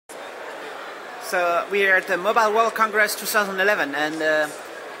So we are at the Mobile World Congress 2011, and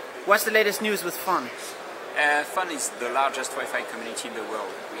what's the latest news with FON? FON is the largest Wi-Fi community in the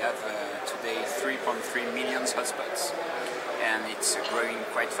world. We have today 3.3 million hotspots, and it's growing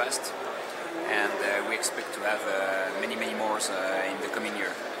quite fast. And we expect to have many more in the coming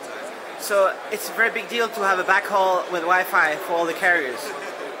year. So it's a very big deal to have a backhaul with Wi-Fi for all the carriers.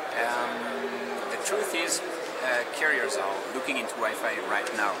 The truth is, carriers are looking into Wi-Fi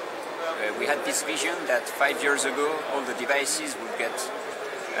right now. We had this vision that 5 years ago all the devices would get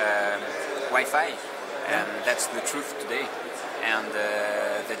Wi-Fi, and that's the truth today. And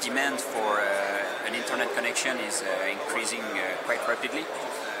the demand for an internet connection is increasing quite rapidly.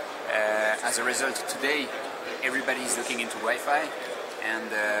 As a result, today everybody is looking into Wi-Fi, and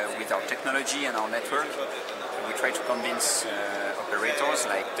with our technology and our network, we try to convince operators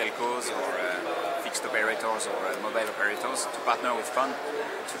like telcos or fixed operators or mobile operators to partner with FON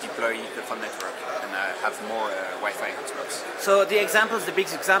to deploy the FON network and have more Wi-Fi hotspots. So the big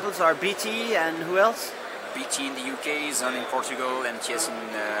examples are BT and who else? BT in the UK, Zone in Portugal, MTS in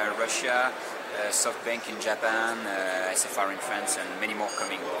Russia, SoftBank in Japan, SFR in France, and many more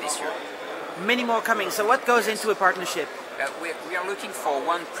coming this year. Many more coming. So what goes into a partnership? We are looking for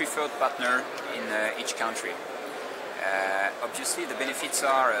one preferred partner in each country. Obviously, the benefits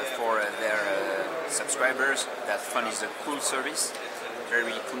are for their subscribers that FON is a cool service,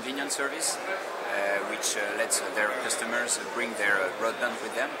 very convenient service, which lets their customers bring their broadband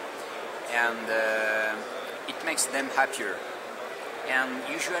with them, and it makes them happier. And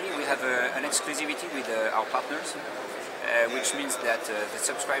usually we have an exclusivity with our partners, which means that the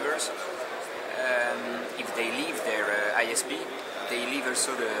subscribers, if they leave their ISP, they leave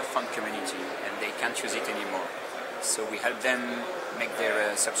also the FON community and they can't use it anymore. So we help them make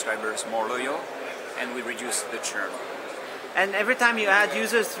their subscribers more loyal, and we reduce the churn. And every time you add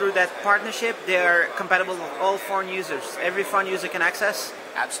users through that partnership, they are compatible with all FON users. Every FON user can access?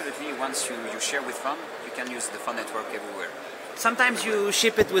 Absolutely. Once you share with FON, you can use the FON network everywhere. Sometimes you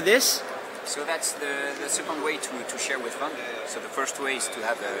ship it with this? So that's the second way to share with FON. So the first way is to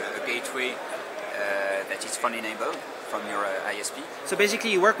have a gateway that is FON enabled from your ISP. So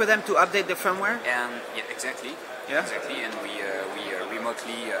basically you work with them to update the firmware? And yeah, exactly. Yeah. Exactly. And we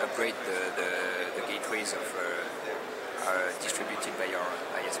remotely upgrade the gateways of distributed by our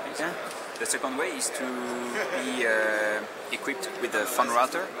ISPs. Yeah. The second way is to be equipped with a FON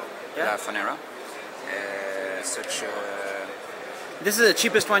router, Fonera. This is the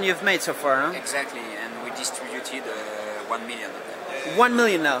cheapest one you've made so far, huh? Exactly, and we distributed 1 million of them. 1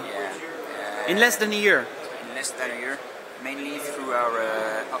 million now? Yeah. In less than a year? In less than a year, mainly through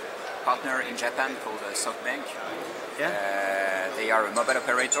our partner in Japan called SoftBank. Yeah. They are a mobile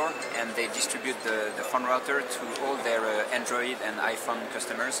operator, and they distribute the FON router to all their Android and iPhone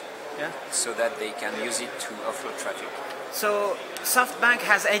customers, so that they can use it to offload traffic. So SoftBank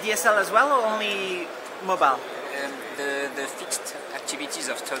has ADSL as well, or only mobile? The fixed activities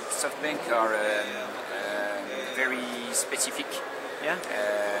of SoftBank are very specific. Yeah.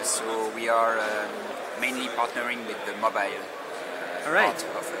 So we are mainly partnering with the mobile part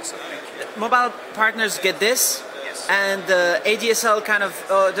of SoftBank. Mobile partners get this? Yes. And ADSL kind of,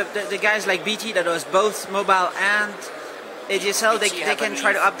 the guys like BT that does both mobile and ADSL, they can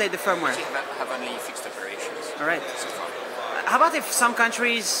try to update the firmware. BT have only fixed operations. All right. So far. How about if some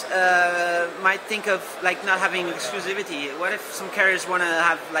countries might think of like not having exclusivity? What if some carriers want to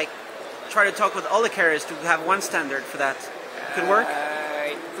have try to talk with all the carriers to have one standard for that? Could work?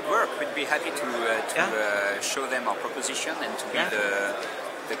 It could work. We'd be happy to show them our proposition and to be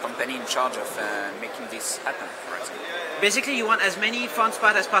the company in charge of making this happen for us. Basically, you want as many FON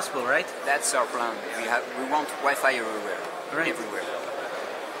spots as possible, right? That's our plan. We want Wi-Fi everywhere. Right. Everywhere.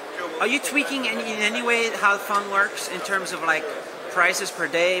 Are you tweaking in any way how FON works in terms of prices per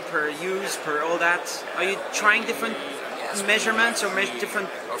day, per use, per all that? Are you trying different measurements or different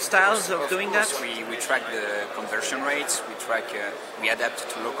styles of doing that? We track the conversion rates. We adapt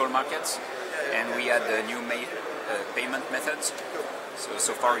to local markets, and we add new payment methods.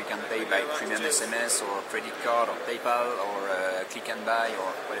 So far you can pay by premium SMS or credit card or PayPal or click and buy or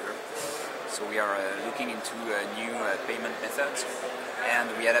whatever. So we are looking into new payment methods, and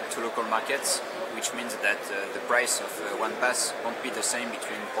we adapt to local markets, which means that the price of one pass won't be the same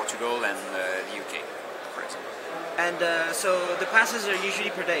between Portugal and the UK, for example. And so the passes are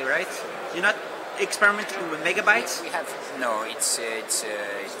usually per day, right? You're not experimenting with megabytes? No. It's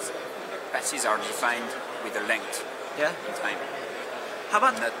passes are defined with a length in time. How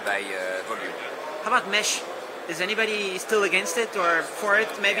about not by volume? How about mesh? Is anybody still against it or for it?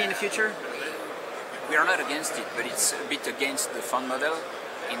 Maybe in the future? We are not against it, but it's a bit against the FON model.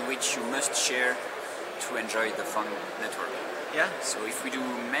 in which you must share to enjoy the FON network. Yeah. So if we do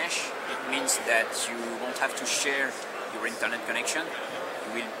mesh, it means that you won't have to share your internet connection.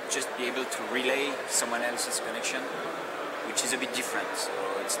 You will just be able to relay someone else's connection, which is a bit different. So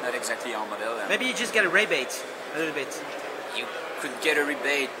it's not exactly our model. Maybe you just get a rebate a little bit. You could get a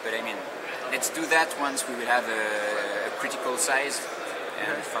rebate, but I mean, let's do that once we will have a critical size,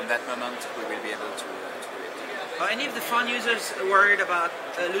 and from that moment we will be able to do it. Are any of the FON users worried about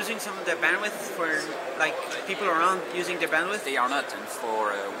losing some of their bandwidth for like people around using their bandwidth? They are not, and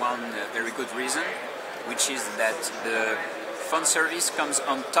for one very good reason, which is that the FON service comes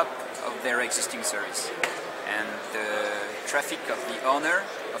on top of their existing service, and the traffic of the owner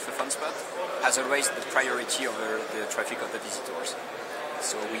of a FON spot has always the priority over the traffic of the visitors.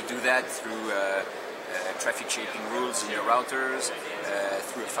 So we do that through traffic shaping rules in the routers,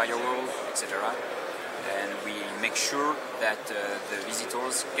 through a firewall, etc. And we make sure that the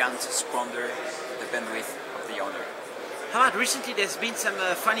visitors can't squander the bandwidth of the owner. How about recently there's been some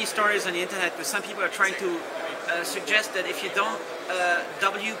funny stories on the internet where some people are trying to suggest that if you don't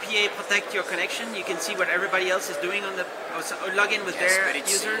WPA protect your connection, you can see what everybody else is doing on the or log in with their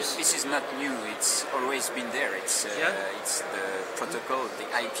users. This is not new. It's always been there. It's the protocol, the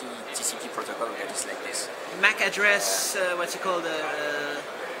IP TCP protocol that is like this. MAC address, what's it called?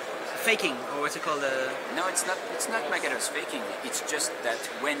 Faking, or what's it called? No, it's not. It's not MAC address faking. It's just that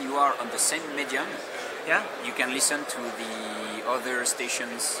when you are on the same medium, you can listen to the other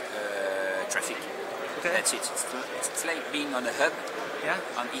station's traffic. Okay. That's it. It's like being on a hub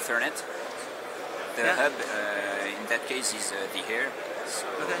on Ethernet. The hub, in that case, is the hair.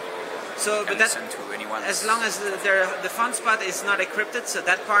 So but that, to anyone. As long as the FON spot is not encrypted, so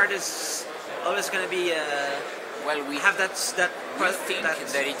that part is always going to be. Well, we have that. We think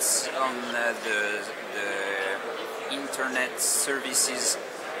that it's on the internet services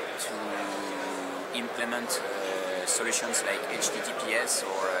to implement solutions like HTTPS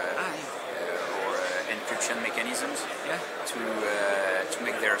or encryption mechanisms to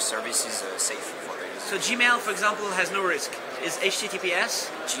make their services safe for the users. So Gmail, for example, has no risk. Is HTTPS?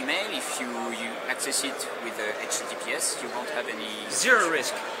 Gmail, if you access it with HTTPS, you won't have any... Zero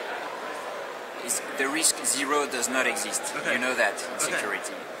risk. The risk zero does not exist. You know that in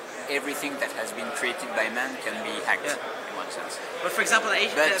security. Everything that has been created by man can be hacked in one sense. But for example,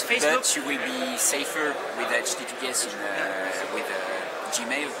 Facebook... But you will be safer with HTTPS with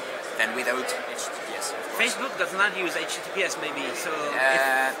Gmail than without HTTPS. Facebook does not use HTTPS, maybe. So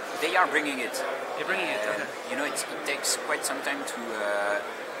they are bringing it. They're bringing it. You know, it takes quite some time to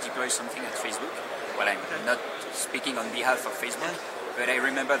deploy something at Facebook. Well, I'm not speaking on behalf of Facebook, but I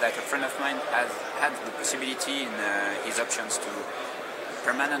remember that a friend of mine had the possibility in his options to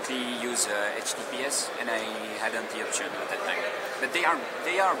permanently use HTTPS, and I hadn't the option at that time. But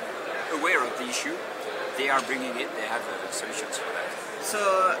they are aware of the issue. They are bringing it. They have solutions for that.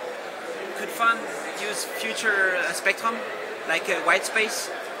 So, could FON use future spectrum, like white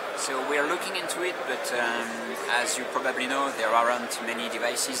space? So we are looking into it, but as you probably know, there aren't many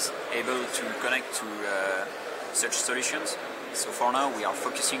devices able to connect to such solutions. So for now, we are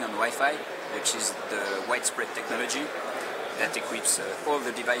focusing on Wi-Fi, which is the widespread technology that equips all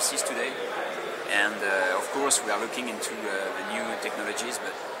the devices today. And of course, we are looking into the new technologies,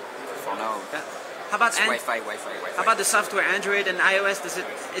 but for now, how about Wi-Fi. How about the software, Android and iOS?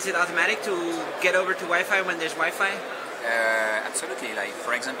 Is it automatic to get over to Wi-Fi when there's Wi-Fi? Absolutely. Like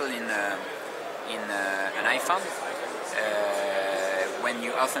for example, in an iPhone, when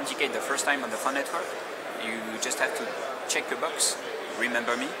you authenticate the first time on the FON network, you just have to check a box,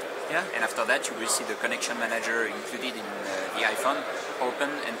 remember me, and after that you will see the connection manager included in the iPhone open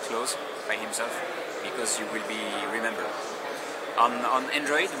and close by himself, because you will be remembered. On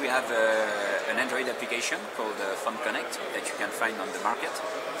Android, we have an Android application called FON Connect that you can find on the market,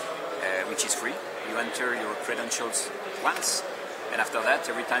 which is free. You enter your credentials once, and after that,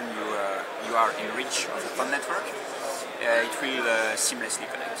 every time you are in reach of the FON network, it will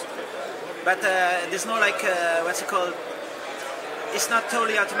seamlessly connect. But there's no what's it called? It's not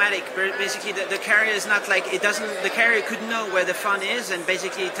totally automatic. Basically, the carrier is not like it doesn't. The carrier could know where the FON is and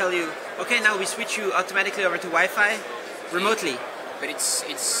basically tell you, okay, now we switch you automatically over to Wi-Fi remotely. But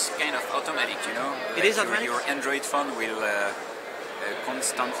it's kind of automatic, you know. It is automatic. Your Android phone will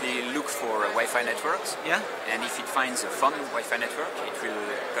constantly look for Wi-Fi networks. Yeah. And if it finds a FON Wi-Fi network, it will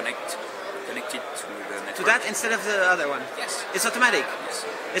connect it to the network. To that instead of the other one. Yes. It's automatic. Yes.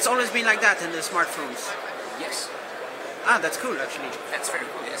 It's always been like that in the smartphones. Yes. Ah, that's cool, actually. That's very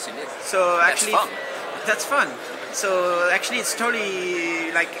cool. Yes, indeed. So actually, that's fun. So actually, it's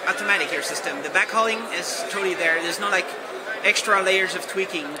totally like automatic, your system. The backhauling is totally there. There's no like extra layers of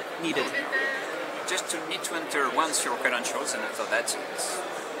tweaking needed? Just to need to enter once your credentials, and after that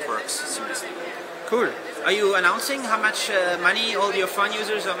it works seamlessly. Cool. Are you announcing how much money all your FON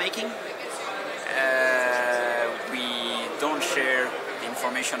users are making? We don't share the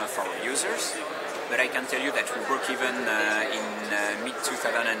information of our users, but I can tell you that we broke even in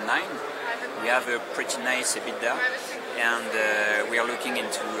mid-2009. We have a pretty nice EBITDA, and we are looking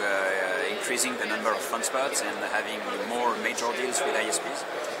into increasing the number of FON spots and having more major deals with ISPs,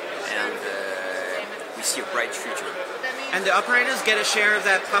 and we see a bright future. And the operators get a share of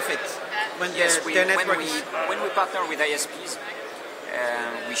that profit when their network when we partner with ISPs,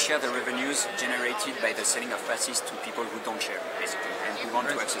 we share the revenues generated by the selling of passes to people who don't share, basically, and who want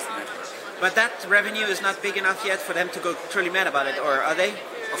to access the network. But that revenue is not big enough yet for them to go truly mad about it, or are they?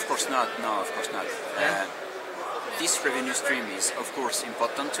 Of course not. No, of course not. Yeah. This revenue stream is, of course,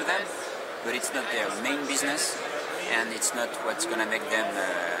 important to them, but it's not their main business, and it's not what's going to make them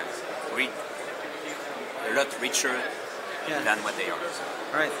a lot richer than what they are.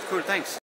 All right, cool, thanks.